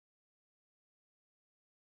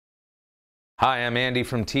Hi, I'm Andy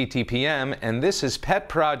from TTPM, and this is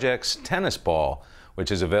Petprojekt's tennis ball,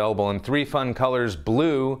 which is available in 3 fun colors: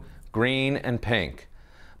 blue, green, and pink.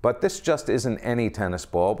 But this just isn't any tennis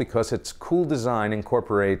ball because its cool design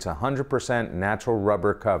incorporates 100% natural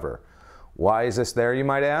rubber cover. Why is this there, you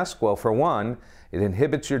might ask? Well, for one, it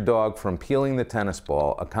inhibits your dog from peeling the tennis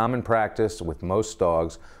ball, a common practice with most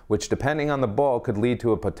dogs, which depending on the ball could lead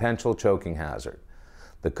to a potential choking hazard.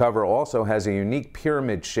 The cover also has a unique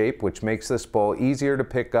pyramid shape, which makes this ball easier to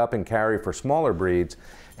pick up and carry for smaller breeds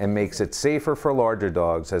and makes it safer for larger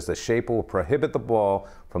dogs, as the shape will prohibit the ball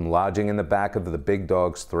from lodging in the back of the big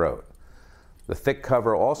dog's throat. The thick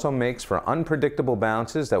cover also makes for unpredictable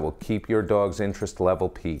bounces that will keep your dog's interest level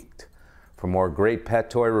peaked. For more great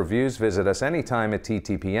pet toy reviews, visit us anytime at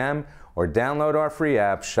TTPM or download our free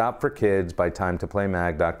app, Shop for Kids by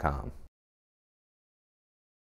TimeToPlayMag.com.